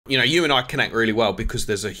you and I connect really well because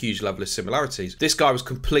there's a huge level of similarities. This guy was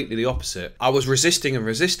completely the opposite. I was resisting and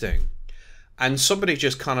resisting. And somebody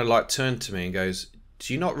just kind of like turned to me and goes,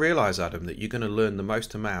 do you not realise, Adam, that you're going to learn the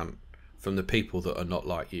most amount from the people that are not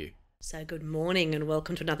like you? So good morning and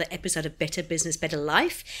welcome to another episode of Better Business, Better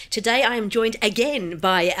Life. Today I am joined again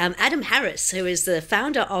by Adam Harris, who is the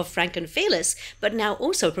founder of Frank and Fearless, but now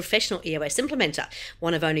also a professional EOS implementer,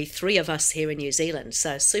 one of only 3 of us here in New Zealand.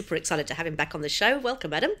 So super excited to have him back on the show.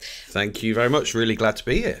 Welcome, Adam. Thank you very much. Really glad to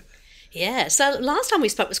be here. Yeah, so last time we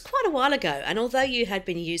spoke was quite a while ago, and although you had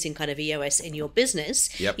been using kind of EOS in your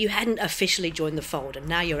business, you hadn't officially joined the fold, and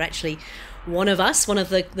now you're actually one of us, one of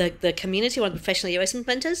the community, one of the professional EOS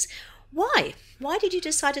implementers. Why? Why did you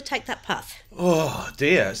decide to take that path? Oh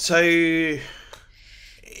dear. So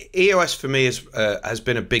EOS for me has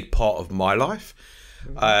been a big part of my life.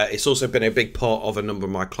 It's also been a big part of a number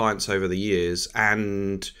of my clients over the years,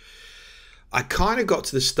 and I kind of got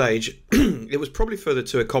to the stage, it was probably further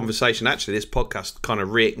to a conversation. Actually, this podcast kind of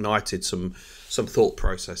reignited some thought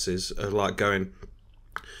processes of like going,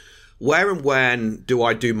 where and when do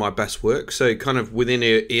I do my best work? So kind of within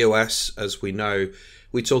EOS, as we know,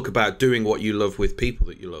 we talk about doing what you love with people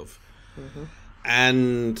that you love. Mm-hmm.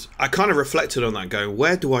 And I kind of reflected on that going,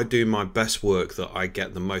 where do I do my best work that I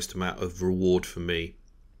get the most amount of reward for me?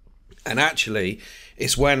 And actually,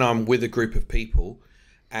 it's when I'm with a group of people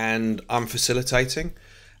and I'm facilitating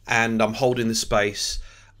and I'm holding the space,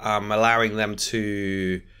 allowing them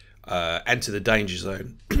to enter the danger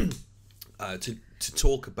zone, to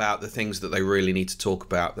talk about the things that they really need to talk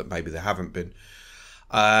about that maybe they haven't been.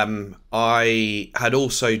 I had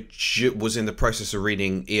also was in the process of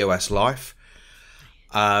reading EOS Life,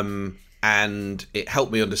 and it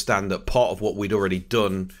helped me understand that part of what we'd already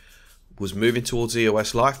done was moving towards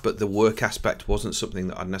EOS Life, but the work aspect wasn't something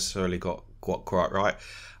that I'd necessarily got quite right.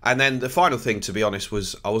 And then the final thing, to be honest,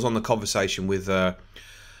 was I was on the conversation with a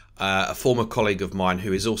former colleague of mine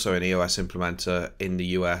who is also an EOS implementer in the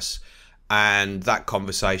US, and that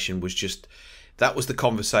conversation was that was the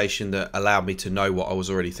conversation that allowed me to know what I was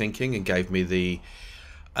already thinking and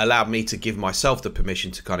allowed me to give myself the permission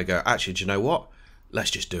to kind of go, actually, do you know what? Let's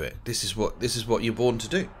just do it. This is what you're born to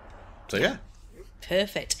do. So yeah.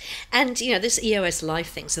 Perfect. And, this EOS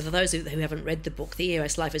Life thing, so for those who haven't read the book, the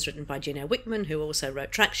EOS Life is written by Gino Wickman, who also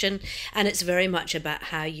wrote Traction, and it's very much about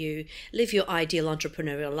how you live your ideal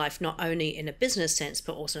entrepreneurial life, not only in a business sense,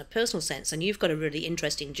 but also in a personal sense. And you've got a really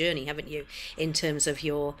interesting journey, haven't you, in terms of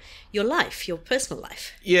your life, your personal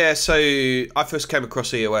life? Yeah, so I first came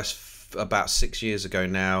across EOS about 6 years ago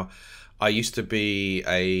now. I used to be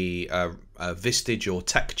a Vistage or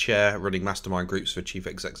tech chair running mastermind groups for chief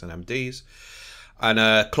execs and MDs. And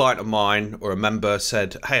a client of mine or a member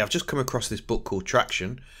said, hey, I've just come across this book called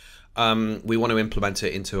Traction. We want to implement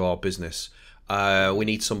it into our business. We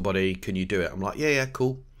need somebody. Can you do it? I'm like, yeah,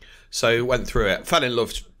 cool. So went through it. Fell in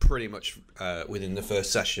love pretty much within the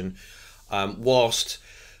first session. Whilst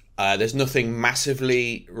there's nothing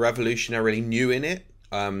massively revolutionarily new in it,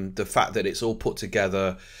 the fact that it's all put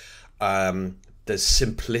together, there's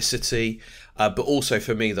simplicity. But also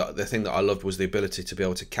for me, the thing that I loved was the ability to be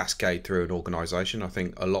able to cascade through an organisation. I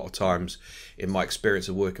think a lot of times in my experience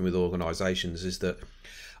of working with organisations is that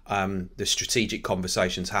the strategic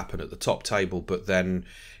conversations happen at the top table, but then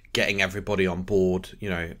getting everybody on board,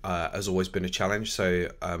 has always been a challenge. So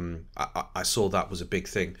I saw that was a big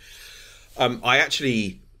thing. I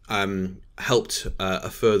actually helped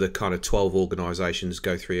a further kind of 12 organisations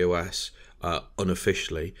go through EOS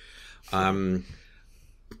unofficially.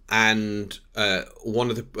 And a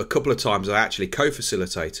couple of times I actually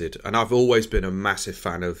co-facilitated, and I've always been a massive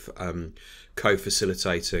fan of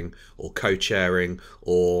co-facilitating or co-chairing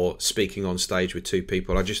or speaking on stage with 2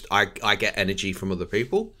 people. I get energy from other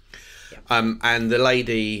people. Yeah. And the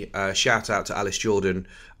lady, shout out to Alice Jordan.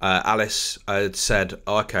 Alice had said,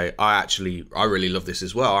 okay, I really love this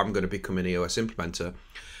as well. I'm going to become an EOS implementer.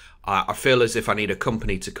 I feel as if I need a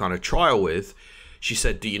company to kind of trial with. She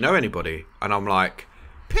said, do you know anybody? And I'm like,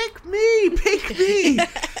 pick me.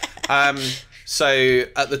 So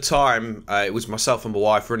at the time, it was myself and my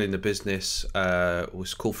wife running the business. It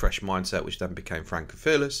was called Fresh Mindset, which then became Frank and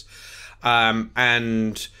Fearless.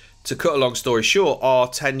 And to cut a long story short, our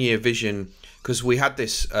 10-year vision, because we had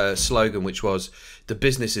this slogan, which was the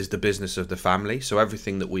business is the business of the family. So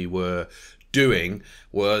everything that we were doing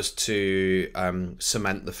was to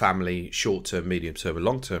cement the family short-term, medium-term and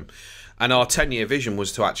long-term. And our 10-year vision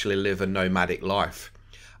was to actually live a nomadic life.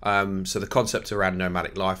 So the concept around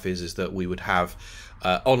nomadic life is that we would have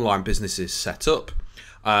online businesses set up,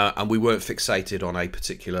 and we weren't fixated on a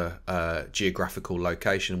particular geographical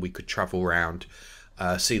location. We could travel around,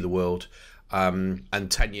 see the world, and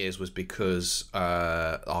 10 years was because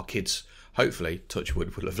our kids, hopefully, touch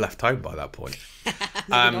wood, will have left home by that point.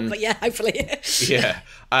 Not, but yeah, hopefully. Yeah.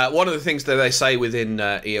 One of the things that they say within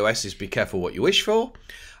EOS is be careful what you wish for.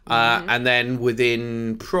 And then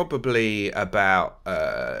within probably about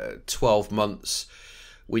 12 months,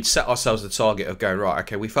 we'd set ourselves the target of going, right,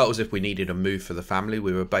 okay, we felt as if we needed a move for the family.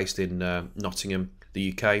 We were based in Nottingham,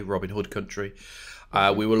 the UK, Robin Hood country.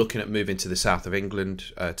 We were looking at moving to the south of England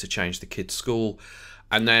to change the kids' school.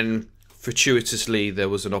 And then fortuitously, there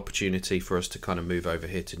was an opportunity for us to kind of move over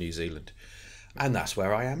here to New Zealand. And that's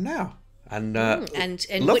where I am now. And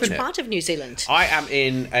which part of New Zealand? I am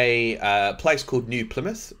in a place called New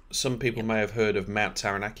Plymouth. Some people may have heard of Mount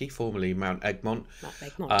Taranaki, formerly Mount Egmont.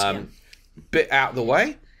 Bit out of the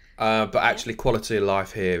way, but actually quality of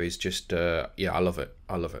life here is just, I love it.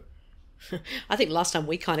 I love it. I think last time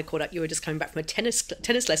we kind of caught up, you were just coming back from a tennis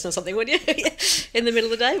lesson or something, weren't you? In the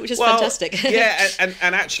middle of the day, which is fantastic. Yeah,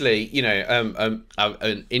 and actually, and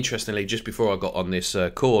interestingly, just before I got on this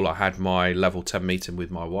call, I had my level 10 meeting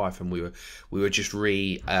with my wife, and we were just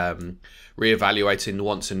reevaluating the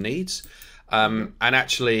wants and needs. And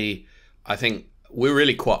actually, I think we're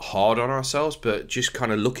really quite hard on ourselves, but just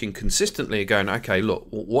kind of looking consistently, going, okay, look,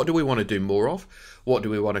 what do we want to do more of? What do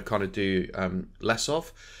we want to kind of do less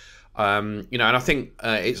of? And I think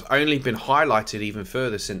it's only been highlighted even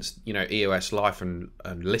further since, EOS Life and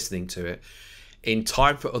listening to it, in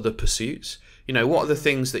time for other pursuits. What are the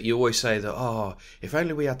things that you always say that, if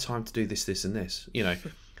only we had time to do this, this and this,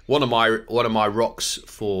 One of my rocks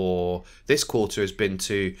for this quarter has been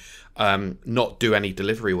to not do any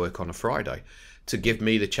delivery work on a Friday, to give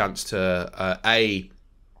me the chance to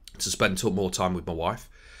to spend more time with my wife,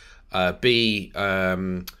 B,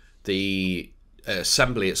 the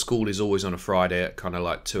assembly at school is always on a Friday at kind of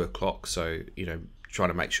like 2:00, so trying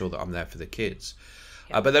to make sure that I'm there for the kids,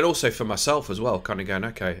 but then also for myself as well, kind of going,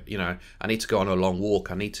 okay, I need to go on a long walk,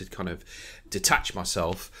 I need to kind of detach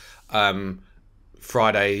myself.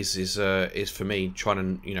 Fridays is for me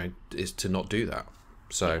trying to is to not do that,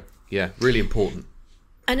 so yeah, really important.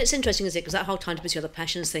 And it's interesting, isn't it, because that whole time to pursue other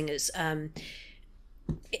passions thing is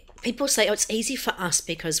people say, it's easy for us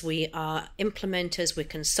because we are implementers, we're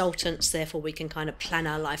consultants, therefore we can kind of plan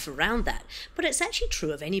our life around that. But it's actually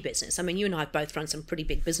true of any business. I mean, you and I have both run some pretty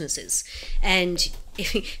big businesses. And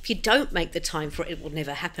if you don't make the time for it, it will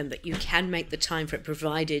never happen. But you can make the time for it,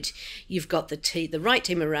 provided you've got the right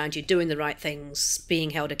team around you, doing the right things,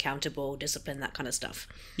 being held accountable, discipline, that kind of stuff.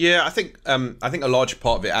 Yeah, I think a large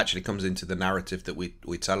part of it actually comes into the narrative that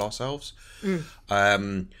we tell ourselves.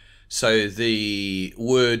 So the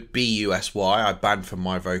word BUSY I banned from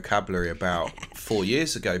my vocabulary about 4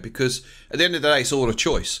 years ago, because at the end of the day, it's all a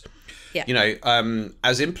choice. Yeah.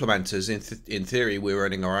 As implementers, in theory, we're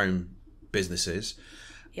running our own businesses.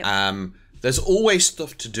 Yep. There's always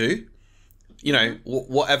stuff to do.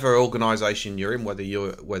 Whatever organisation you're in, whether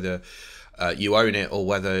you own it or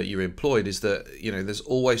whether you're employed, is that there's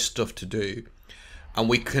always stuff to do. And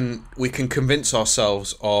we can convince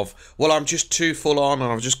ourselves of, well, I'm just too full on and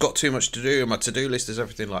I've just got too much to do and my to-do list is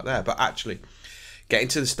everything like that. But actually, getting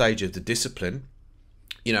to the stage of the discipline,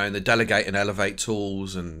 and the delegate and elevate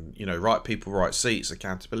tools and, right people, right seats,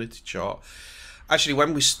 accountability chart. Actually,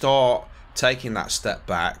 when we start taking that step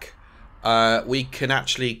back, we can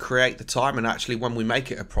actually create the time. And actually, when we make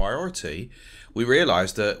it a priority, we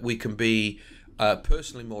realise that we can be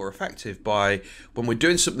personally more effective by, when we're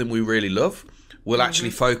doing something we really love, we'll actually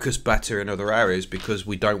focus better in other areas because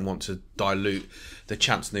we don't want to dilute the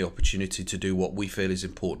chance and the opportunity to do what we feel is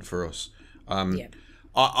important for us.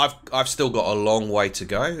 I've still got a long way to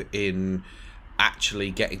go in actually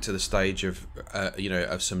getting to the stage of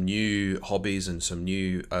of some new hobbies and some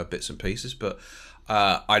new bits and pieces, but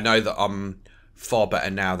I know that I'm far better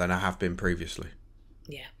now than I have been previously.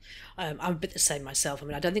 Yeah. I'm a bit the same myself. I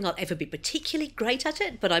mean, I don't think I'll ever be particularly great at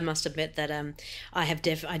it, but I must admit that I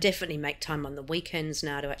definitely make time on the weekends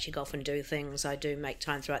now to actually go off and do things. I do make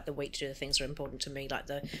time throughout the week to do the things that are important to me, like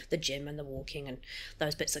the gym and the walking and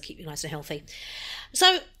those bits that keep you nice and healthy.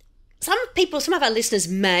 So some of our listeners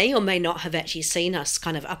may or may not have actually seen us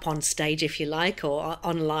kind of up on stage, if you like, or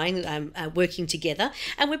online working together.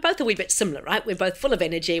 And we're both a wee bit similar, right? We're both full of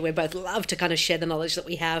energy. We both love to kind of share the knowledge that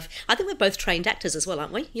we have. I think we're both trained actors as well,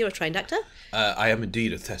 aren't we? You're a trained actor? I am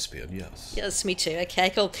indeed a thespian, yes. Yes, me too. Okay,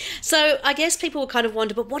 cool. So I guess people will kind of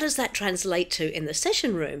wonder, but what does that translate to in the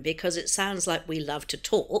session room? Because it sounds like we love to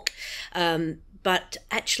talk. But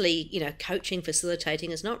actually, coaching, facilitating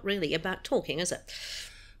is not really about talking, is it?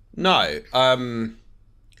 No, I've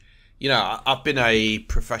been a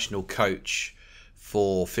professional coach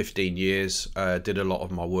for 15 years. Did a lot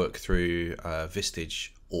of my work through Vistage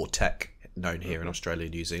or Tech known here in Australia,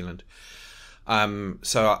 New Zealand.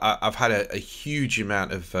 So I've had a huge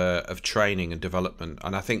amount of training and development,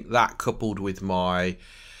 and I think that, coupled with my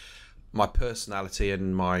personality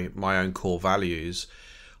and my own core values,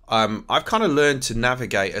 I've kind of learned to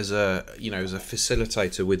navigate as a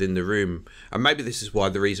facilitator within the room. And maybe this is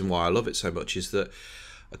the reason why I love it so much, is that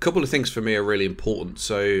a couple of things for me are really important.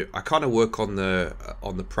 So I kind of work on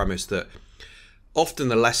the premise that often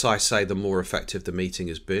the less I say, the more effective the meeting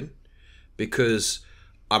has been, because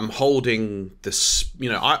I'm holding this,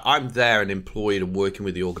 I'm there and employed and working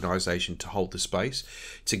with the organisation to hold the space,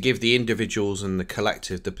 to give the individuals and the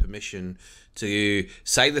collective the permission to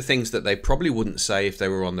say the things that they probably wouldn't say if they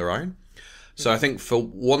were on their own. So I think, for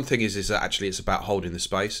one thing, is that actually it's about holding the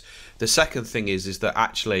space. The second thing is that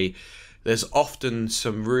actually there's often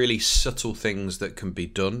some really subtle things that can be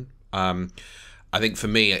done. I think for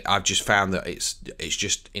me, I've just found that it's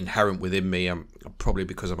just inherent within me. Probably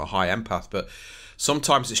because I'm a high empath, but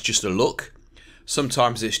sometimes it's just a look.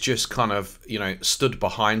 Sometimes it's just kind of, stood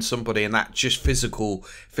behind somebody, and that just physical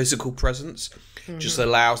presence just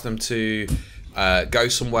allows them to go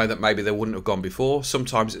somewhere that maybe they wouldn't have gone before.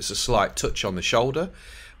 Sometimes it's a slight touch on the shoulder,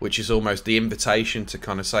 which is almost the invitation to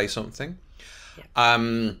kind of say something.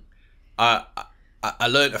 Yeah. I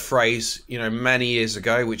learned a phrase, many years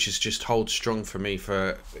ago, which is just holds strong for me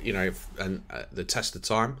for, the test of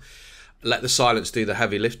time. Let the silence do the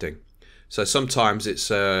heavy lifting. So sometimes it's,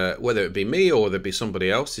 whether it be me or there be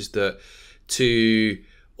somebody else, is that to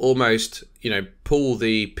almost, pull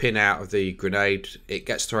the pin out of the grenade, it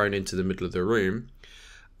gets thrown into the middle of the room,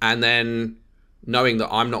 and then knowing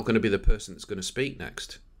that I'm not going to be the person that's going to speak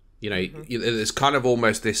next. There's kind of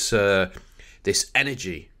almost this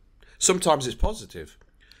energy. Sometimes it's positive,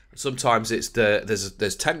 sometimes it's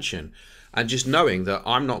there's tension, and just knowing that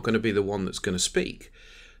I'm not going to be the one that's going to speak,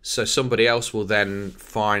 so somebody else will then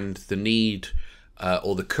find the need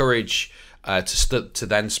or the courage to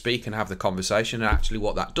then speak and have the conversation. And actually,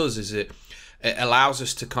 what that does is it allows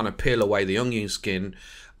us to kind of peel away the onion skin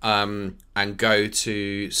and go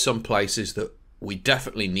to some places that we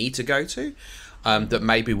definitely need to go to, that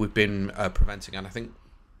maybe we've been preventing. And I think,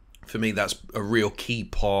 for me, that's a real key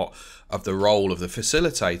part of the role of the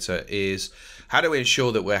facilitator, is how do we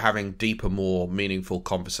ensure that we're having deeper, more meaningful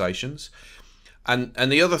conversations. And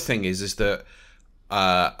the other thing is that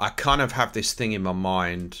I kind of have this thing in my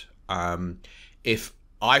mind, if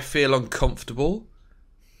I feel uncomfortable,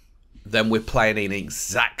 then we're playing in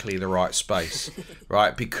exactly the right space,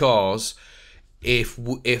 right? Because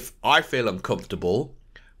if I feel uncomfortable,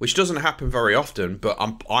 which doesn't happen very often, but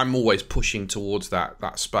I'm always pushing towards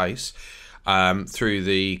that space through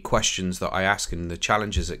the questions that I ask and the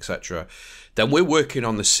challenges, etc. Then we're working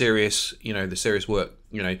on the serious work.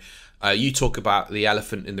 You talk about the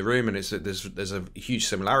elephant in the room, and there's a huge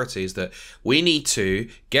similarity, is that we need to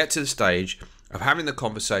get to the stage of having the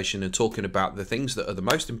conversation and talking about the things that are the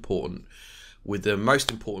most important with the most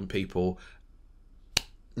important people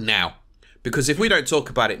now. Because if we don't talk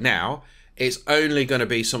about it now, it's only going to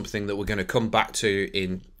be something that we're going to come back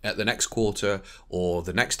to at the next quarter or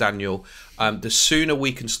the next annual. The sooner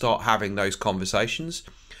we can start having those conversations,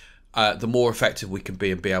 the more effective we can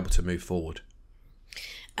be and be able to move forward.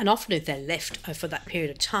 And often if they're left for that period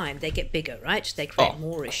of time, they get bigger, right? They create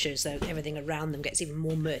more issues, so everything around them gets even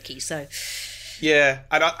more murky. So, yeah,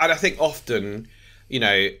 and I think often,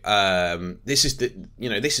 this is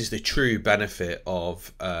the true benefit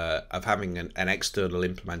of having an external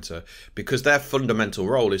implementer, because their fundamental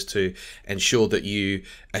role is to ensure that you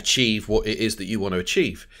achieve what it is that you want to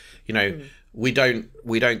achieve. We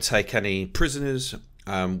don't take any prisoners.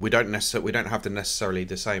 We don't have necessarily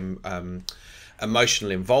the same emotional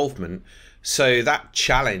involvement. So that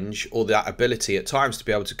challenge, or that ability at times to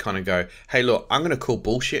be able to kind of go, hey, look, I'm going to call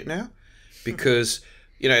bullshit now, because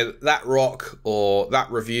that rock or that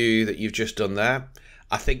review that you've just done there,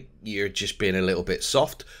 I think you're just being a little bit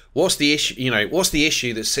soft. What's the issue? What's the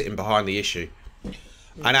issue that's sitting behind the issue?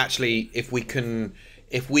 And actually, if we can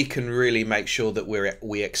really make sure that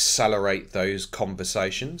we accelerate those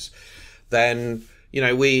conversations, then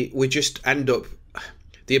we just end up,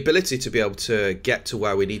 the ability to be able to get to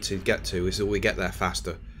where we need to get to is that we get there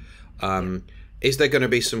faster. Is there going to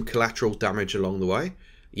be some collateral damage along the way?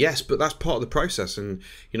 Yes, but that's part of the process. And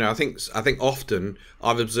I think often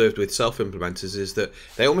I've observed with self-implementers is that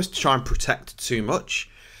they almost try and protect too much,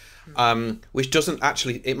 which doesn't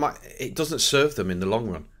actually, it doesn't serve them in the long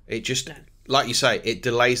run. It just, like you say, it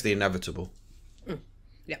delays the inevitable.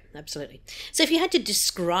 Yeah, absolutely. So if you had to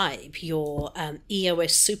describe your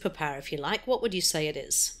EOS superpower, if you like, what would you say it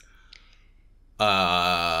is?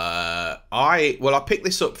 I picked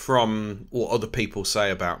this up from what other people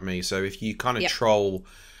say about me. So if you kind of troll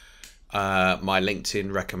my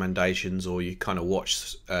LinkedIn recommendations, or you kind of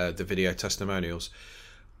watch the video testimonials,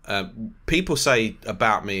 people say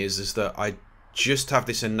about me is that I just have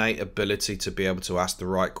this innate ability to be able to ask the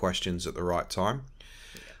right questions at the right time.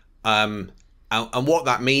 And what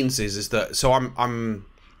that means is that, so I'm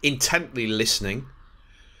intently listening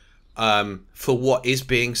for what is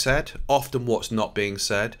being said, often what's not being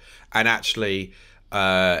said, and actually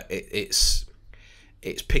it's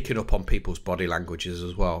picking up on people's body languages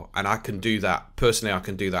as well. And I can do that personally. I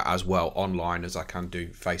can do that as well online as I can do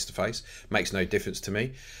face to face. Makes no difference to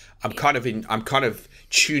me. I'm kind of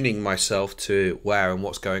tuning myself to where and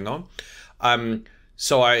what's going on.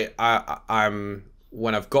 So I'm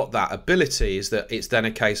when I've got that ability, is that it's then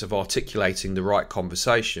a case of articulating the right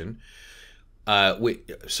conversation,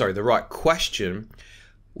 the right question,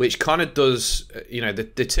 which kind of does,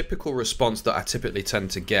 the typical response that I typically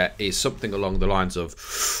tend to get is something along the lines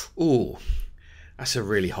of, "Ooh, that's a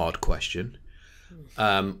really hard question,"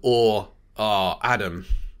 or "Oh, Adam,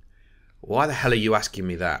 why the hell are you asking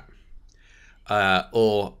me that?"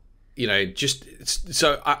 Or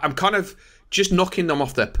I'm kind of just knocking them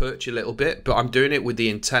off their perch a little bit, but I'm doing it with the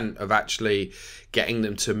intent of actually getting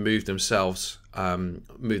them to move themselves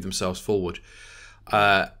forward.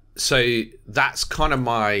 So that's kind of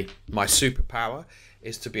my superpower,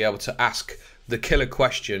 is to be able to ask the killer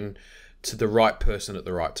question to the right person at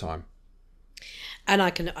the right time. And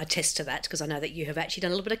I can attest to that, because I know that you have actually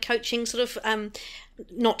done a little bit of coaching, sort of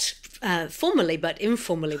not formally but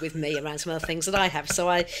informally with me around some of the things that I have. So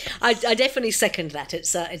I definitely second that.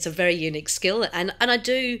 It's a very unique skill, and I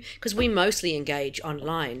do, because we mostly engage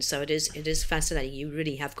online. So it is fascinating. You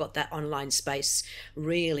really have got that online space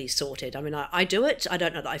really sorted. I mean, I do it. I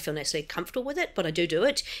don't know that I feel necessarily comfortable with it, but I do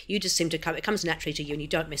it. You just seem to come. It comes naturally to you, and you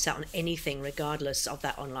don't miss out on anything regardless of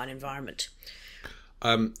that online environment.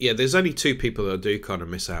 There's only two people that I do kind of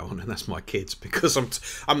miss out on, and that's my kids, because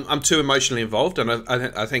I'm too emotionally involved, and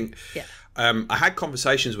I think I had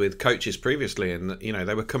conversations with coaches previously, and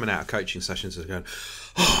they were coming out of coaching sessions and going,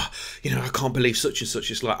 "Oh, I can't believe such and such."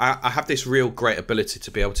 It's like I have this real great ability to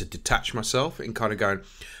be able to detach myself and kind of going,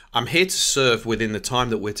 I'm here to serve within the time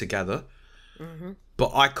that we're together,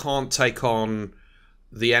 but I can't take on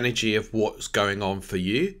the energy of what's going on for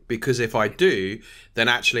you, because if I do, then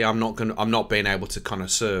actually I'm not being able to kind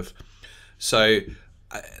of serve. So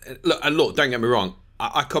look, don't get me wrong,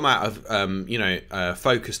 I come out of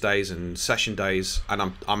focus days and session days,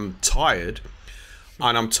 and I'm tired,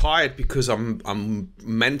 and I'm tired because I'm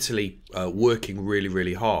mentally working really,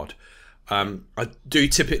 really hard. I do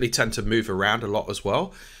typically tend to move around a lot as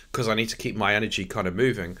well, because I need to keep my energy kind of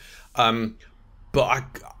moving. But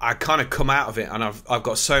I kind of come out of it, and I've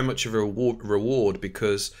got so much of a reward,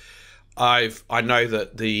 because I know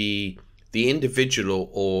that the individual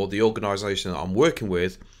or the organisation that I'm working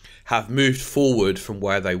with have moved forward from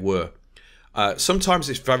where they were. Sometimes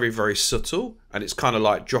it's very, very subtle, and it's kind of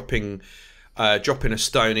like dropping a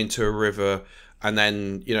stone into a river, and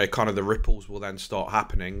then kind of the ripples will then start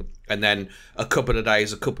happening, and then a couple of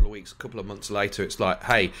days, a couple of weeks, a couple of months later, it's like,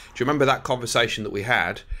 hey, do you remember that conversation that we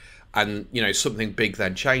had? And something big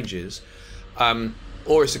then changes,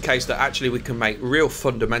 or it's a case that actually we can make real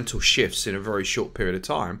fundamental shifts in a very short period of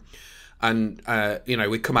time, and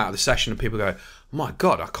we come out of the session and people go, "My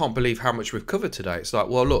God, I can't believe how much we've covered today." It's like,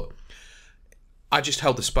 well, look, I just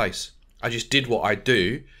held the space, I just did what I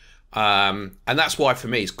do, and that's why for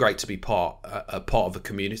me it's great to be part of a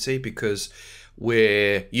community, because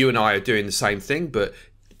you and I are doing the same thing but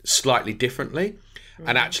slightly differently.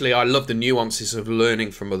 And actually, I love the nuances of learning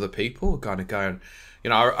from other people, kind of going,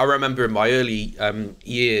 I remember in my early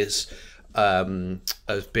years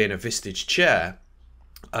of being a Vistage chair,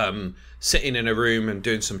 sitting in a room and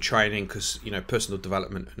doing some training, because, personal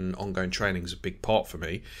development and ongoing training is a big part for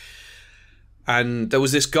me. And there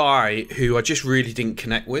was this guy who I just really didn't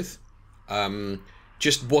connect with.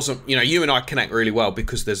 Just wasn't, you and I connect really well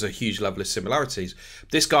because there's a huge level of similarities.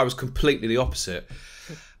 This guy was completely the opposite.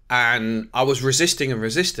 And I was resisting,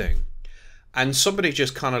 and somebody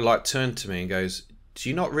just kind of like turned to me and goes, "Do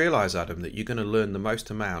you not realise, Adam, that you're going to learn the most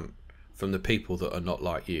amount from the people that are not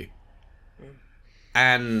like you?"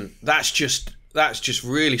 And that's just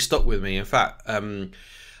really stuck with me. In fact, one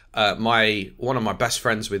of my best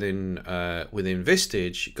friends within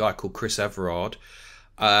Vistage, a guy called Chris Everard,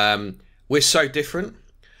 we're so different,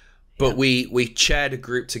 but we chaired a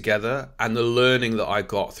group together, and the learning that I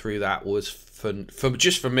got through that was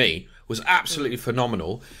for me was absolutely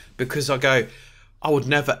phenomenal, because I would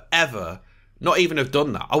never ever not even have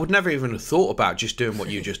done that. I would never even have thought about just doing what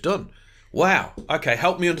you just done. Wow. Okay.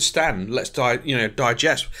 Help me understand. Let's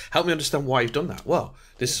digest. Help me understand why you've done that. Well,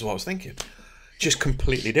 this is what I was thinking. Just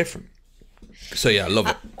completely different. So yeah, I love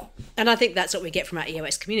it. And I think that's what we get from our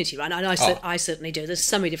EOS community, right? And I certainly do. There's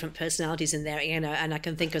so many different personalities in there, and I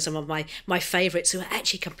can think of some of my favourites who are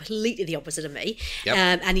actually completely the opposite of me.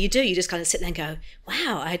 Yep. And you just kind of sit there and go,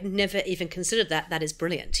 wow, I had never even considered that. That is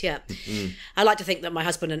brilliant. Yeah. Mm-hmm. I like to think that my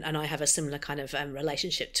husband and I have a similar kind of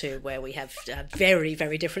relationship too, where we have very,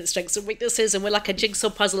 very different strengths and weaknesses, and we're like a jigsaw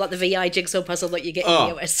puzzle, like the VI jigsaw puzzle that you get in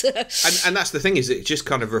EOS. and that's the thing, is it just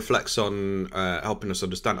kind of reflects on helping us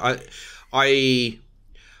understand.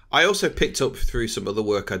 I also picked up through some other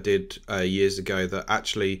work I did years ago that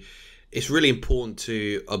actually it's really important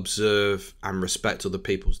to observe and respect other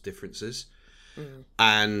people's differences. Mm.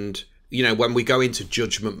 And, when we go into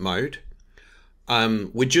judgment mode,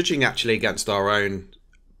 we're judging actually against our own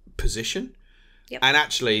position. Yep. And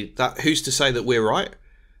actually, who's to say that we're right?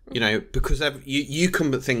 Because you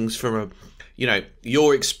come at things from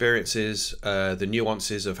your experiences, the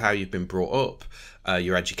nuances of how you've been brought up,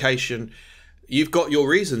 your education. You've got your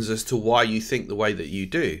reasons as to why you think the way that you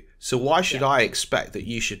do. So why should I expect that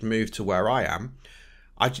you should move to where I am?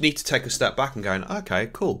 I need to take a step back and go, okay,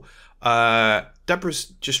 cool. Deborah's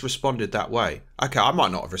just responded that way. Okay, I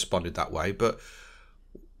might not have responded that way, but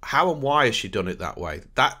how and why has she done it that way?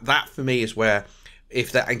 That for me is where,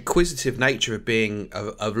 if that inquisitive nature of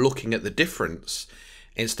of looking at the difference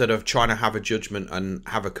instead of trying to have a judgment and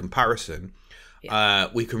have a comparison,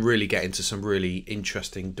 we can really get into some really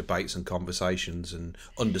interesting debates and conversations and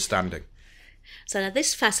understanding. So now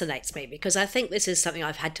this fascinates me, because I think this is something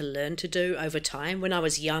I've had to learn to do over time. When I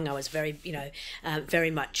was young, I was very, very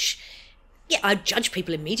much... I judge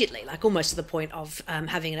people immediately, like almost to the point of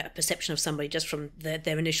having a perception of somebody just from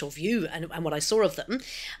their initial view and what I saw of them.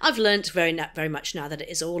 I've learnt very much now that it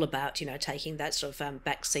is all about, taking that sort of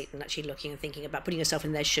back seat and actually looking and thinking about putting yourself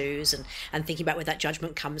in their shoes and thinking about where that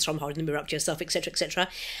judgment comes from, holding the mirror up to yourself, etc., etc.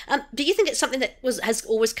 Do you think it's something that has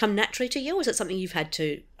always come naturally to you, or is it something you've had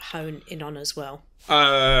to hone in on as well?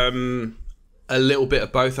 A little bit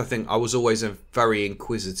of both. I think I was always a very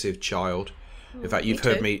inquisitive child. In fact, you've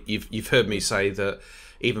heard me say that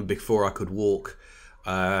even before I could walk,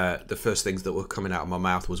 the first things that were coming out of my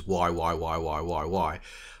mouth was why.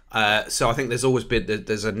 So I think there's always been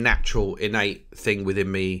there's a natural innate thing within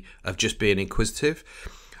me of just being inquisitive.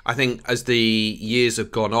 I think as the years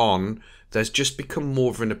have gone on, there's just become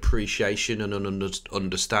more of an appreciation and an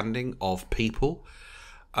understanding of people.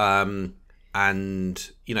 And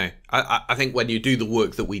I think when you do the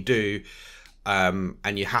work that we do,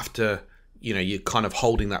 and you have to, you're kind of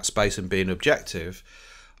holding that space and being objective.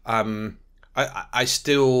 I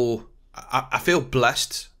feel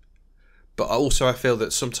blessed, but also I feel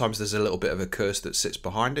that sometimes there's a little bit of a curse that sits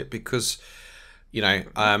behind it, because, I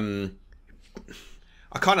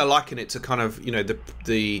kind of liken it to kind of,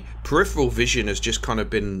 the peripheral vision has just kind of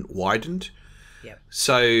been widened. Yep.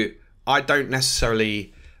 So I don't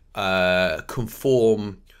necessarily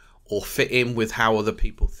conform or fit in with how other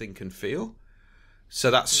people think and feel. So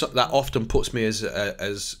that often puts me as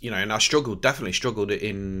and I definitely struggled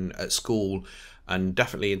at school, and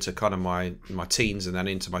definitely into kind of my teens and then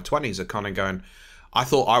into my 20s, of kind of going, I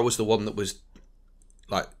thought I was the one that was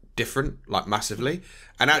like different, like massively,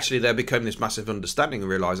 and actually there became this massive understanding and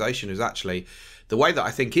realization is actually the way that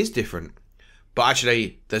I think is different, but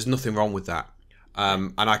actually there's nothing wrong with that,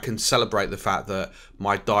 and I can celebrate the fact that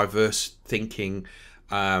my diverse thinking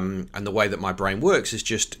and the way that my brain works is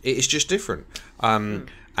just different. And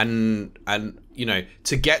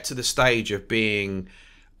to get to the stage of being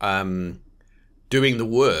doing the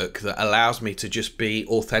work that allows me to just be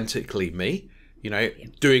authentically me,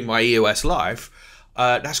 doing my EOS life,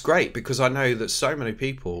 that's great, because I know that so many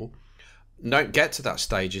people don't get to that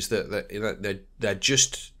stage, is that they're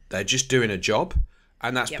just doing a job,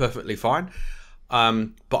 and that's perfectly fine.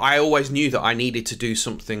 But I always knew that I needed to do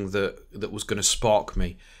something that was going to spark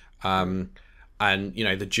me. And,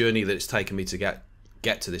 the journey that it's taken me to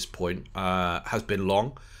get to this point has been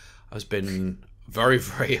long, has been very,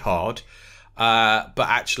 very hard. But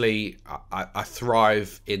actually, I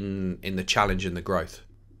thrive in the challenge and the growth.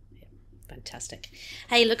 Fantastic.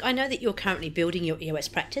 Hey, look, I know that you're currently building your EOS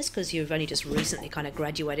practice, because you've only just recently kind of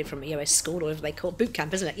graduated from EOS school, or whatever they call it, boot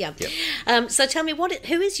camp, isn't it? Yeah. Yep. So tell me,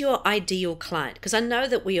 who is your ideal client? Because I know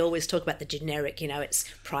that we always talk about the generic, it's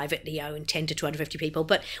privately owned, 10 to 250 people,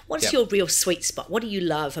 but what's your real sweet spot? What do you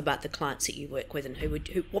love about the clients that you work with, and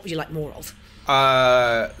what would you like more of?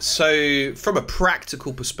 So from a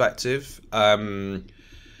practical perspective,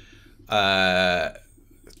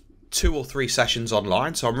 2 or 3 sessions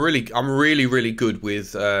online. So I'm really good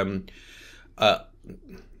with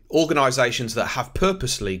organisations that have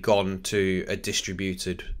purposely gone to a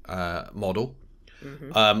distributed model,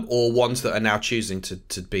 or ones that are now choosing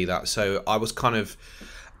to be that. So I was kind of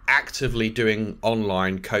actively doing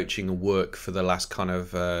online coaching and work for the last kind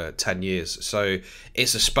of 10 years. So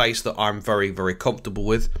it's a space that I'm very, very comfortable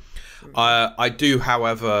with. I do,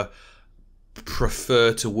 however,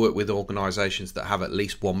 prefer to work with organisations that have at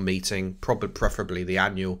least one meeting, preferably the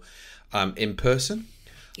annual, in person.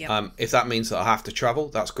 Yep. If that means that I have to travel,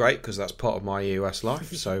 that's great, because that's part of my EOS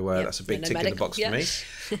life. So that's a big tick in the box for me.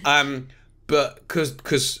 But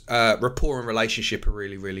because rapport and relationship are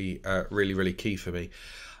really, really key for me.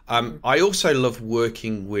 I also love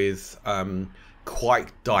working with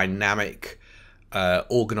quite dynamic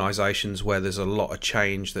organisations where there's a lot of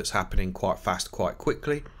change that's happening quite fast, quite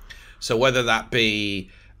quickly. So whether that be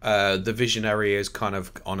the visionary is kind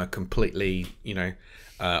of on a completely,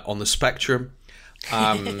 on the spectrum.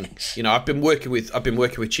 I've been working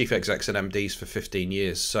with chief execs and MDs for 15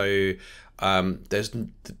 years. So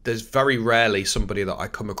there's very rarely somebody that I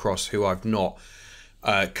come across who I've not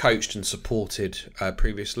coached and supported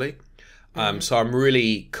previously. So I'm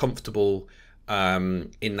really comfortable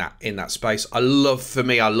in that space. I love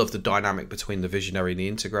the dynamic between the visionary and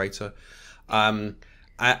the integrator. And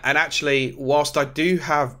actually, whilst I do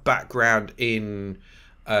have background in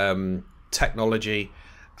technology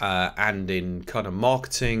and in kind of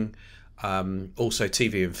marketing, also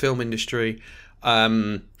TV and film industry,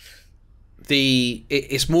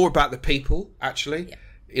 it's more about the people, actually. Yeah.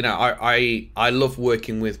 I love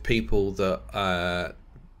working with people that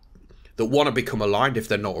want to become aligned if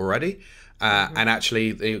they're not already, and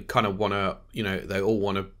actually they kind of want to, they all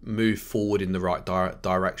want to move forward in the right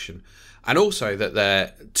direction, and also that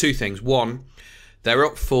they're two things. One, they're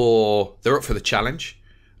up for the challenge,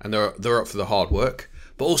 and they're up for the hard work,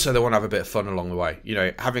 but also they want to have a bit of fun along the way.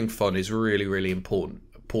 Having fun is really, really important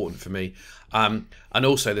for me. And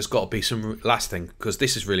also there's got to be some, last thing, because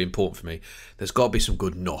this is really important for me, there's got to be some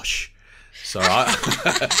good nosh. So I'm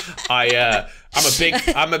a big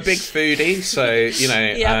foodie, so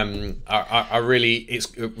I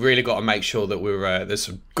really got to make sure that there's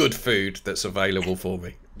some good food that's available for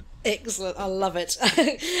me. Excellent, I love it.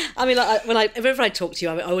 I mean, whenever I talk to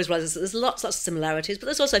you, I always realize there's lots of similarities, but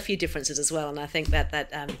there's also a few differences as well. And I think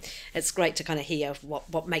that it's great to kind of hear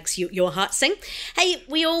what makes your heart sing. Hey,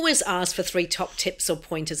 we always ask for 3 top tips or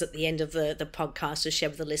pointers at the end of the podcast to share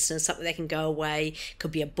with the listeners, something they can go away.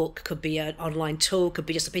 Could be a book, could be an online tool, could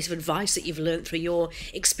be just a piece of advice that you've learned through your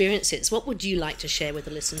experiences. What would you like to share with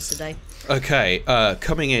the listeners today? Okay,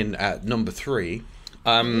 coming in at number 3.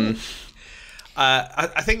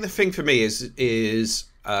 I think the thing for me is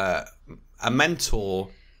a mentor,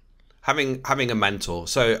 having a mentor.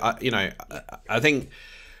 So I think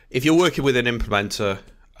if you're working with an implementer,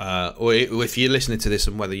 or if you're listening to this,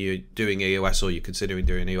 and whether you're doing EOS or you're considering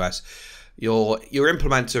doing EOS, your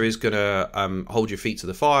implementer is going to hold your feet to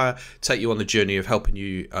the fire, take you on the journey of helping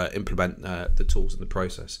you implement the tools and the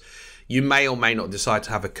process. You may or may not decide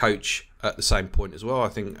to have a coach at the same point as well. I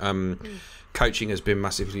think coaching has been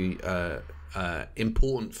massively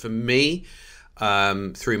important for me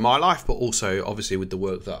through my life, but also obviously with the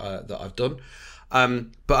work that I've done.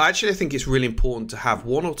 But actually I think it's really important to have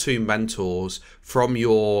 1 or 2 mentors from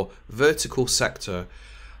your vertical sector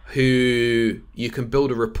who you can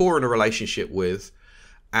build a rapport and a relationship with,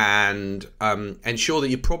 and ensure that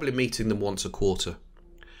you're probably meeting them once a quarter,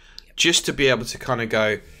 just to be able to kind of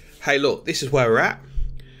go, hey, look, this is where we're at.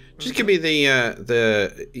 Just give me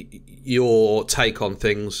your take on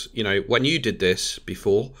things. When you did this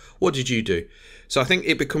before, what did you do? So I think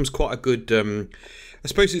it becomes quite a good. I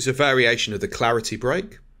suppose it's a variation of the clarity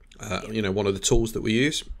break. One of the tools that we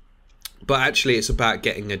use, but actually it's about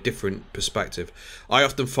getting a different perspective. I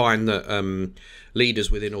often find that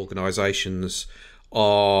leaders within organisations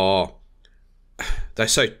they're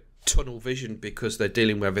so tunnel vision because they're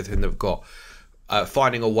dealing with everything they've got.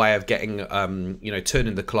 Finding a way of getting,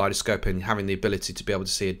 turning the kaleidoscope and having the ability to be able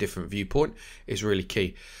to see a different viewpoint is really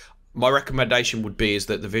key. My recommendation would be is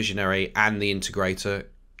that the visionary and the integrator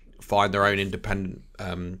find their own independent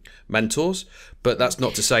mentors, but that's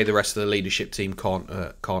not to say the rest of the leadership team can't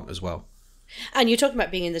as well. And you're talking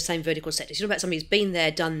about being in the same vertical sector. You're talking about somebody who's been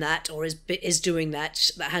there, done that, or is doing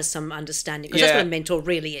that has some understanding. Because that's what a mentor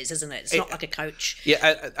really is, isn't it? It's not like a coach.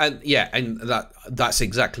 Yeah, and that's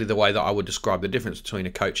exactly the way that I would describe the difference between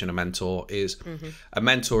a coach and a mentor. Is a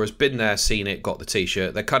mentor has been there, seen it, got the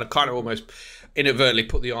T-shirt. They kind of almost inadvertently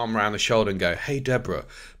put the arm around the shoulder and go, "Hey, Deborah,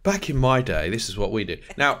 back in my day, this is what we did."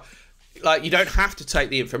 Now, like, you don't have to take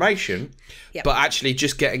the information, but actually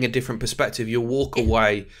just getting a different perspective, you'll walk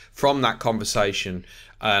away from that conversation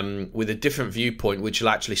with a different viewpoint, which will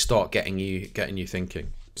actually start getting you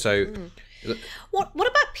thinking. So. What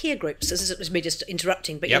about peer groups? This is me just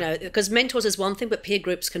interrupting, but Yep. you know, because mentors is one thing, but peer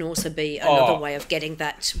groups can also be another way of getting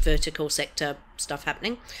that vertical sector stuff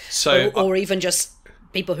happening. So, or even just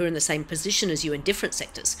people who are in the same position as you in different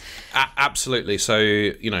sectors. Absolutely. So,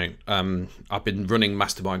 you know, I've been running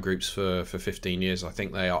mastermind groups for 15 years. I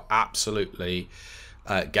think they are absolutely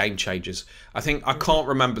game changers. I think I can't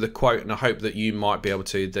remember the quote, and I hope that you might be able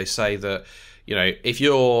to. They say that, you know, if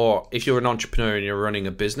you're an entrepreneur and you're running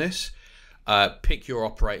a business, pick your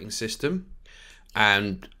operating system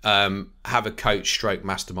and have a coach stroke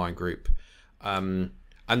mastermind group. And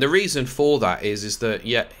the reason for that is that,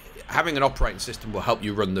 having an operating system will help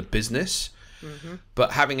you run the business,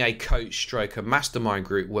 but having a coach stroke a mastermind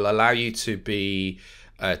group will allow you to be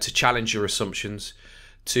to challenge your assumptions,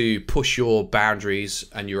 to push your boundaries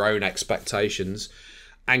and your own expectations,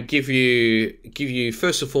 and give you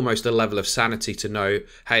first and foremost a level of sanity to know,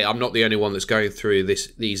 hey, I'm not the only one that's going through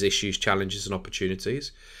these issues, challenges, and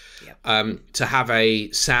opportunities. Yep. To have a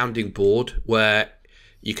sounding board where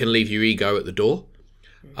you can leave your ego at the door,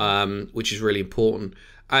 which is really important.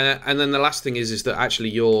 And then the last thing is that actually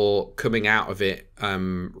you're coming out of it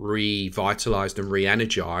revitalized and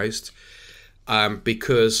re-energized,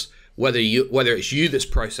 because whether it's you that's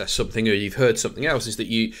processed something or you've heard something else, is that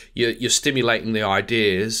you're stimulating the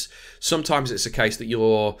ideas. Sometimes it's a case that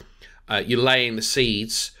you're laying the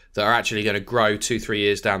seeds that are actually going to grow 2-3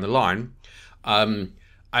 years down the line. And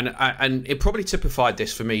it probably typified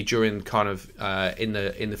this for me during kind of in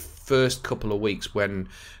the first couple of weeks when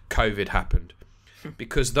COVID happened,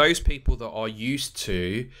 because those people that are used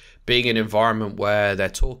to being in an environment where they're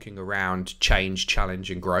talking around change, challenge,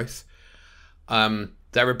 and growth,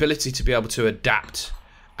 their ability to be able to adapt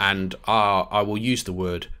and I will use the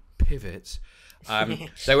word pivot.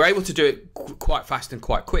 They were able to do it quite fast and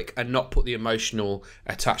quite quick and not put the emotional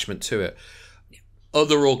attachment to it.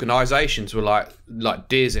 Other organisations were like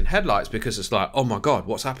deers in headlights, because it's like, oh my God,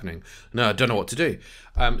 what's happening? No, I don't know what to do.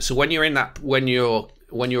 So when you're in that, when you're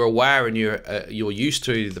aware and you're used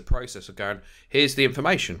to the process of going, here's the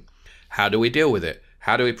information. How do we deal with it?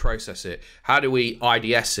 How do we process it? How do we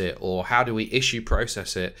IDS it, or how do we issue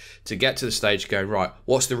process it to get to the stage of going, right,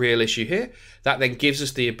 what's the real issue here? That then gives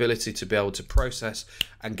us the ability to be able to process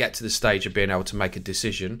and get to the stage of being able to make a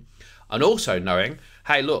decision, and also knowing,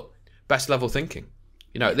 hey, look, best level thinking.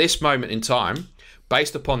 You know, at this moment in time,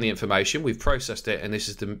 based upon the information, we've processed it, and this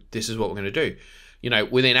is what we're going to do. You know,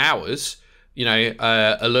 within hours, you know,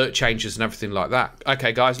 alert changes and everything like that.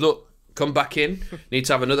 Okay, guys, look, come back in. Need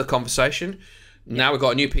to have another conversation. Now we've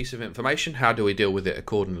got a new piece of information. How do we deal with it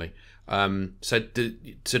accordingly? So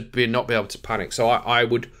to not be able to panic. So I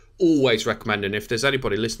would always recommend, and if there's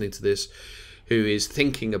anybody listening to this who is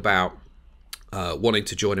thinking about wanting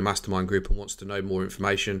to join a mastermind group and wants to know more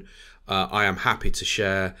information, I am happy to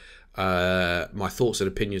share my thoughts and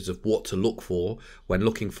opinions of what to look for when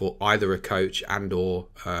looking for either a coach and or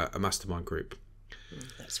a mastermind group.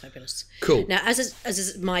 That's fabulous. Cool. Now, as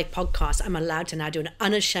is my podcast, I'm allowed to now do an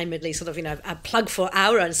unashamedly sort of, you know, a plug for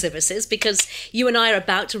our own services, because you and I are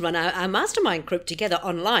about to run our mastermind group together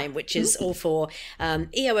online, which is all for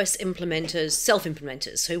EOS implementers,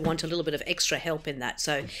 self-implementers who want a little bit of extra help in that.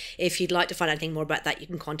 So if you'd like to find anything more about that, you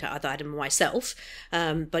can contact either Adam or myself.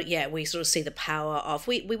 But yeah, we sort of see the power of,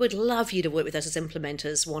 we would love you to work with us as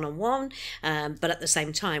implementers one-on-one, but at the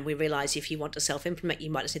same time, we realise if you want to self-implement, you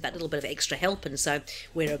might just need that little bit of extra help, and so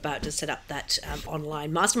we're about to set up that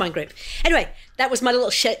online mastermind group. Anyway, that was my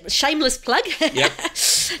little shameless plug. Yep.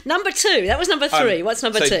 Number 2. That was number 3. What's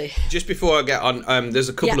number 2? Just before I get on, there's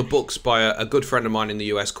a couple of books by a good friend of mine in the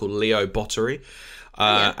US called Leo Bottery.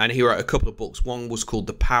 And he wrote a couple of books. One was called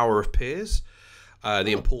The Power of Peers,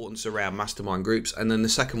 the importance around mastermind groups. And then the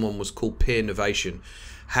second one was called Peer Innovation,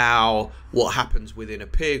 what happens within a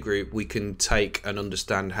peer group, we can take and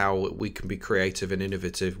understand how we can be creative and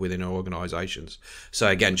innovative within our organisations. So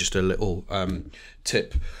again, just a little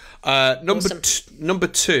tip. Number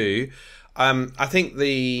 2, I think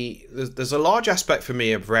there's a large aspect for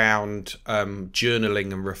me around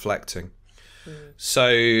journaling and reflecting. So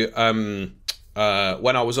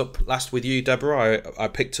when I was up last with you, Deborah, I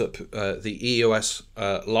picked up the EOS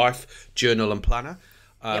Life Journal and Planner,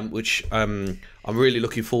 which I'm really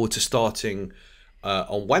looking forward to starting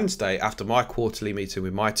on Wednesday after my quarterly meeting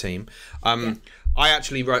with my team. I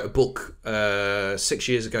actually wrote a book 6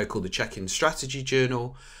 years ago called the Check-In Strategy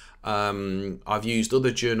Journal. I've used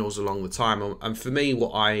other journals along the time, and for me,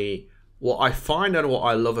 what I find and what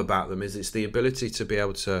I love about them is it's the ability to be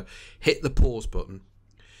able to hit the pause button,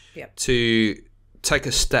 to take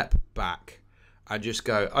a step back and just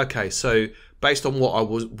go, okay, so based on what I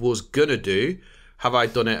was gonna do. Have I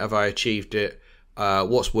done it? Have I achieved it?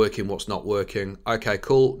 What's working? What's not working? Okay,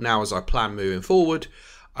 cool. Now, as I plan moving forward,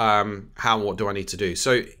 what do I need to do?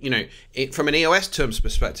 So, from an EOS terms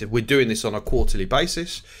perspective, we're doing this on a quarterly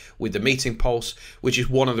basis with the meeting pulse, which is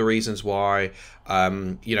one of the reasons why,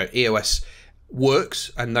 EOS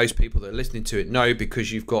works, and those people that are listening to it know,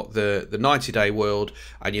 because you've got the 90-day world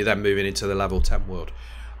and you're then moving into the level 10 world.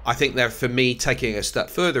 I think that for me, taking it a step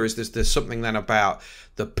further, is there's something then about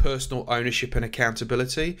the personal ownership and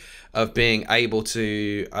accountability of being able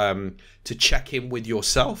to check in with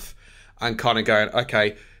yourself and kind of going,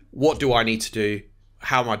 okay, what do I need to do?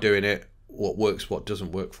 How am I doing it? What works? What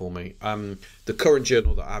doesn't work for me? The current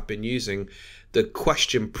journal that I've been using, the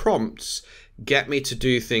question prompts get me to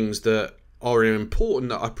do things that are important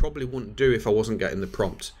that I probably wouldn't do if I wasn't getting the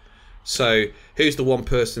prompt. So who's the one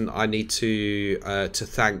person I need to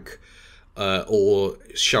thank or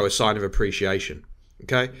show a sign of appreciation?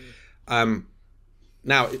 Okay.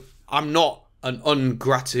 Now, I'm not an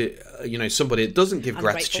somebody that doesn't give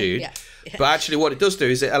gratitude. Yeah. But actually what it does do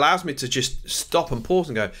is it allows me to just stop and pause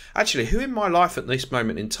and go, actually, who in my life at this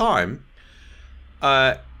moment in time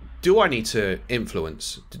do I need to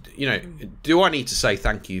influence? Do I need to say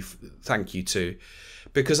thank you to?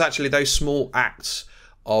 Because actually those small acts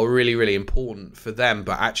are really, really important for them,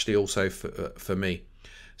 but actually also for me.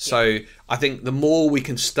 So I think the more we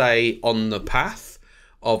can stay on the path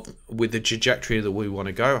with the trajectory that we want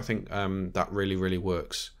to go, I think that really, really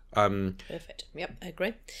works. Perfect. Yep, I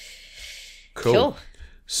agree. Cool.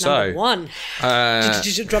 So number one.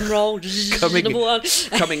 Drum roll. Number one.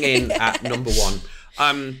 Coming in at number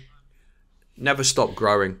one. Never stop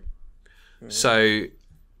growing. So,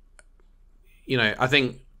 I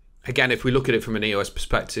think, again, if we look at it from an EOS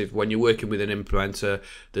perspective, when you're working with an implementer,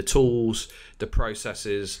 the tools, the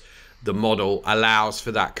processes, the model allows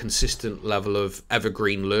for that consistent level of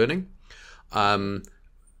evergreen learning.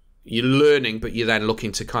 You're learning, but you're then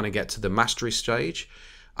looking to kind of get to the mastery stage.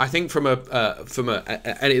 I think and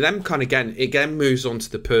it then kind of again moves on to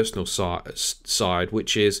the personal side,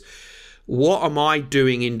 which is, what am I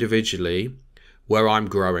doing individually where I'm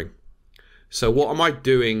growing? So what am I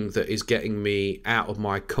doing that is getting me out of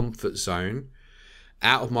my comfort zone,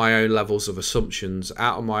 out of my own levels of assumptions,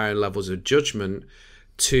 out of my own levels of judgment,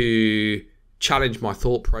 to challenge my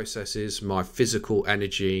thought processes, my physical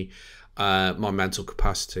energy, my mental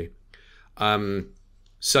capacity?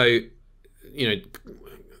 So,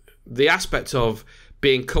 the aspect of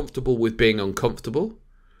being comfortable with being uncomfortable.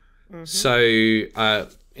 Mm-hmm. So,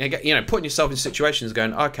 putting yourself in situations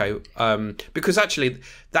going, okay, because actually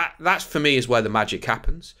that's for me is where the magic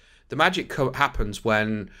happens. The magic happens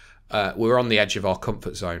when we're on the edge of our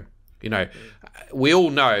comfort zone. We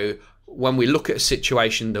all know when we look at a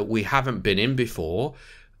situation that we haven't been in before,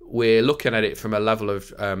 we're looking at it from a level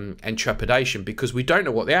of intrepidation, because we don't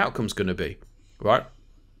know what the outcome's going to be, right?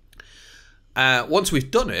 Once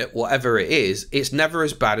we've done it, whatever it is, it's never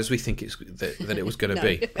as bad as we think that it was going to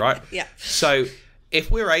be, right? Yeah. So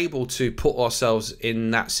if we're able to put ourselves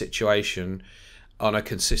in that situation on a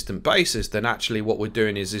consistent basis, then actually what we're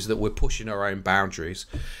doing is that we're pushing our own boundaries.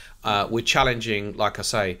 We're challenging, like I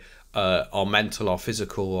say, our mental, our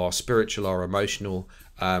physical, our spiritual, our emotional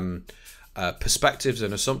perspectives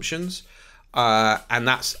and assumptions, and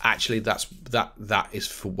that is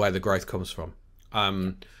for where the growth comes from.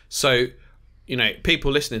 So,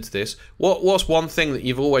 people listening to this, what's one thing that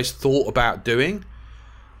you've always thought about doing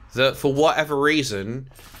that for whatever reason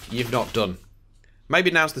you've not done?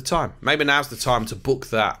 Maybe now's the time. Maybe now's the time to book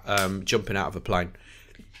that jumping out of a plane.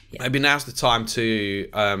 Yeah. Maybe now's the time to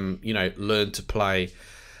learn to play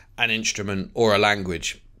an instrument or a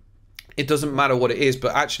language. It doesn't matter what it is,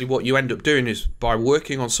 but actually what you end up doing is, by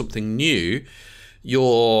working on something new,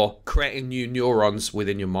 you're creating new neurons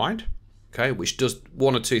within your mind, okay, which does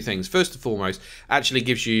one or two things. First and foremost, actually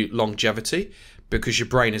gives you longevity because your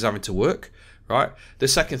brain is having to work, right? The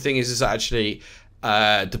second thing is actually,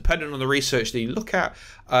 depending on the research that you look at,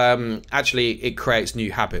 actually it creates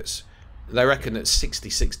new habits. They reckon that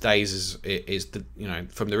 66 days is the,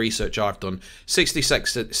 from the research I've done,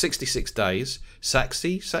 66 days,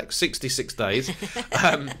 66 days.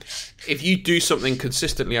 If you do something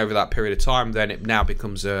consistently over that period of time, then it now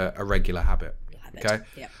becomes a regular habit. Okay.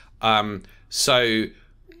 Yep. So,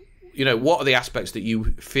 what are the aspects that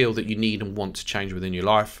you feel that you need and want to change within your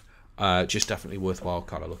life? Just definitely worthwhile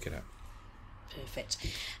kind of looking at. Perfect.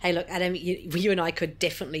 Hey, look, Adam, you and I could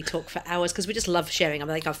definitely talk for hours because we just love sharing. I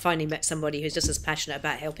think I've finally met somebody who's just as passionate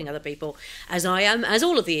about helping other people as I am, as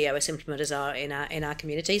all of the EOS implementers are in our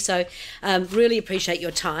community. So really appreciate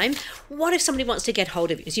your time. What if somebody wants to get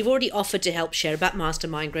hold of you? Because you've already offered to help share about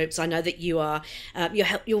mastermind groups. I know that you are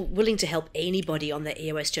you're willing to help anybody on their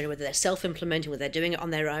EOS journey, whether they're self-implementing, whether they're doing it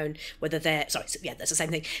on their own, whether they're that's the same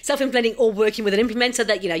thing, self-implementing or working with an implementer.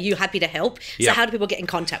 That you're happy to help. So how do people get in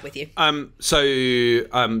contact with you? So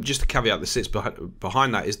just a caveat that sits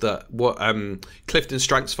behind that is that what Clifton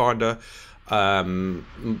Strengths Finder,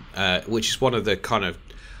 which is one of the kind of,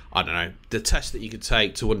 I don't know, the tests that you could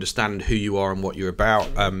take to understand who you are and what you're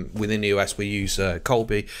about. Within EOS, we use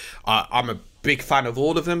Kolbe. I'm a big fan of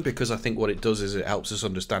all of them because I think what it does is it helps us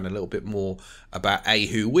understand a little bit more about A,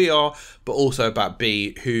 who we are, but also about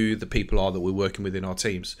B, who the people are that we're working with in our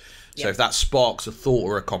teams. So if that sparks a thought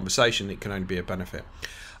or a conversation, it can only be a benefit.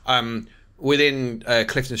 Within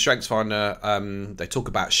Clifton Strengths Finder, they talk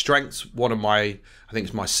about strengths. One of I think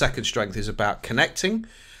it's my second strength is about connecting.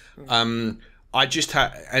 I just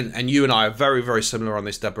and you and I are very, very similar on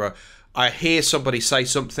this, Deborah. I hear somebody say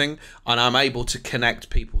something and I'm able to connect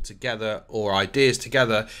people together or ideas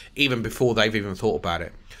together even before they've even thought about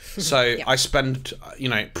it. So I spend,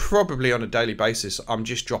 probably on a daily basis, I'm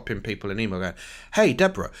just dropping people an email going, hey,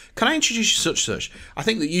 Deborah, can I introduce you such? I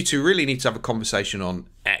think that you two really need to have a conversation on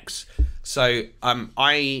X. So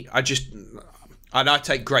I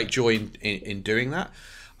take great joy in doing that.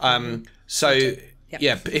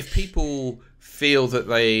 If people feel that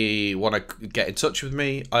they want to get in touch with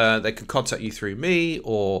me, they can contact you through me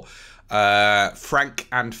or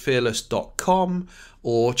frankandfearless.com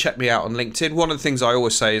or check me out on LinkedIn. One of the things I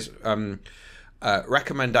always say is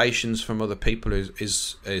recommendations from other people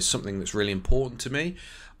is something that's really important to me.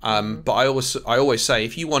 But I always say,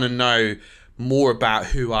 if you want to know more about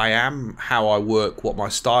who I am, how I work, what my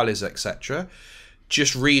style is, etc.,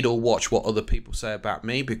 just read or watch what other people say about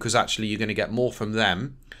me, because actually you're going to get more from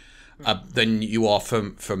them than you are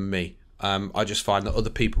from me. I just find that other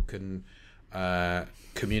people can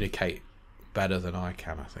communicate better than I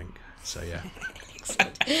can, I think. So, yeah.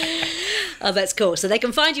 Excellent. Oh, that's cool. So they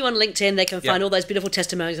can find you on LinkedIn. They can find all those beautiful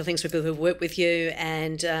testimonials and things for people who've worked with you.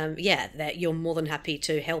 And, that you're more than happy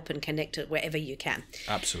to help and connect it wherever you can.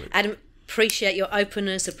 Absolutely. Adam, appreciate your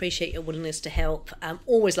openness, appreciate your willingness to help.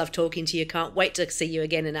 Always love talking to you. Can't wait to see you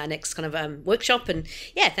again in our next kind of workshop. And,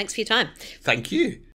 thanks for your time. Thank you.